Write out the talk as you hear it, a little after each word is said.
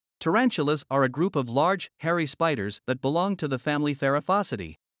Tarantulas are a group of large, hairy spiders that belong to the family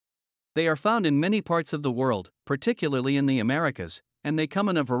Theraphosidæ. They are found in many parts of the world, particularly in the Americas, and they come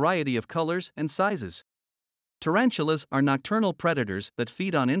in a variety of colors and sizes. Tarantulas are nocturnal predators that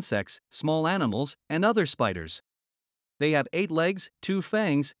feed on insects, small animals, and other spiders. They have 8 legs, 2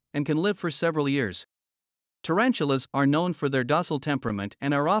 fangs, and can live for several years. Tarantulas are known for their docile temperament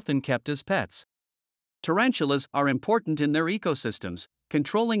and are often kept as pets. Tarantulas are important in their ecosystems,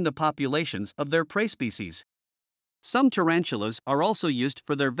 controlling the populations of their prey species. Some tarantulas are also used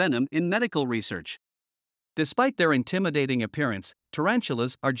for their venom in medical research. Despite their intimidating appearance,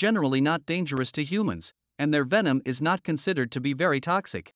 tarantulas are generally not dangerous to humans, and their venom is not considered to be very toxic.